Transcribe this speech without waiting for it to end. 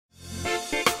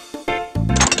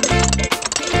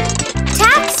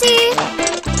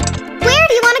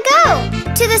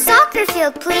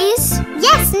radio, please?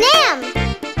 Yes, ma'am!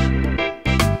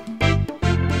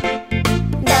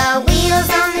 The wheels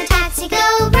on the taxi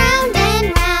go round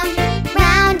and round,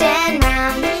 round and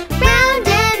round, round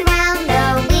and round.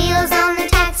 The wheels on the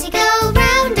taxi go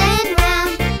round and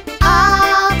round,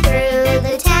 all through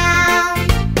the town.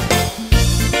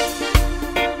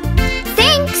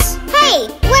 Thanks! Hey,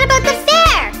 what about the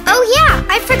fare? Oh yeah,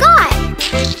 I forgot!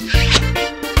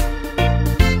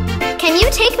 Can you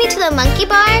take me to the monkey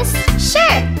bars?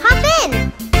 Sure, hop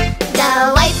in!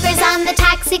 The wipers on the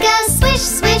taxi go swish,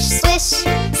 swish, swish,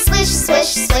 swish,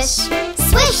 swish, swish,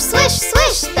 swish, swish,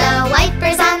 swish. The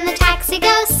wipers on the taxi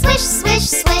go swish, swish,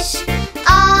 swish,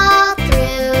 all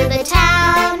through the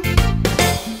town.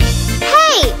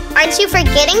 Hey, aren't you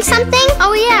forgetting something?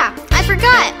 Oh yeah, I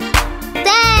forgot.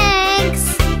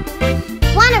 Thanks!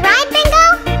 Want a ride,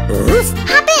 Bingo?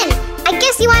 Hop in! I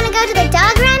guess you want to go to the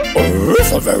dog run?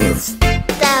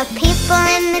 The people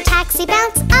in the taxi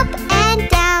bounce up and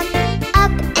down,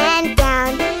 up and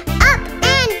down, up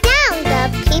and down. The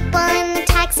people in the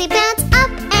taxi bounce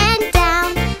up and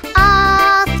down,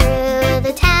 all through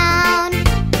the town.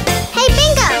 Hey,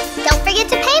 Bingo, don't forget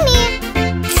to pay me.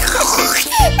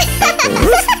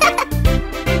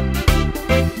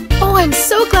 Oh, I'm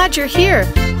so glad you're here.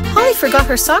 Holly forgot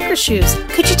her soccer shoes.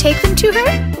 Could you take them to her?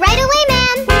 Right away,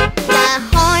 ma'am. The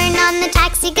horn on the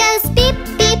taxi goes beep,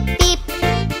 beep, beep,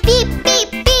 beep, beep,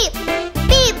 beep,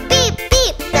 beep, beep,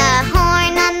 beep. The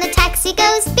horn on the taxi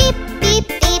goes beep, beep,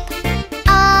 beep,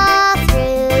 all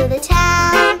through the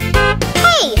town.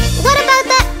 Hey, what about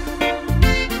the...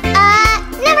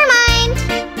 never mind.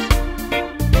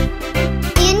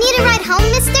 Do you need a ride home,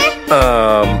 mister?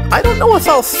 I don't know if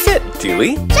I'll fit,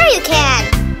 Dewey. Sure you can.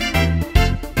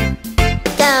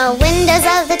 The windows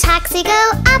of the taxi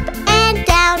go up and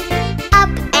down, up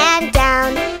and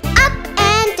down, up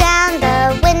and down.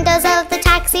 The windows of the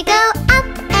taxi go up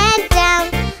and down,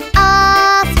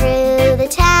 all through the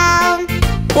town.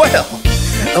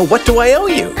 Well, what do I owe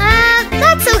you?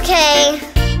 That's okay.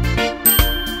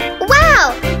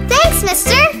 Wow, thanks,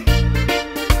 mister.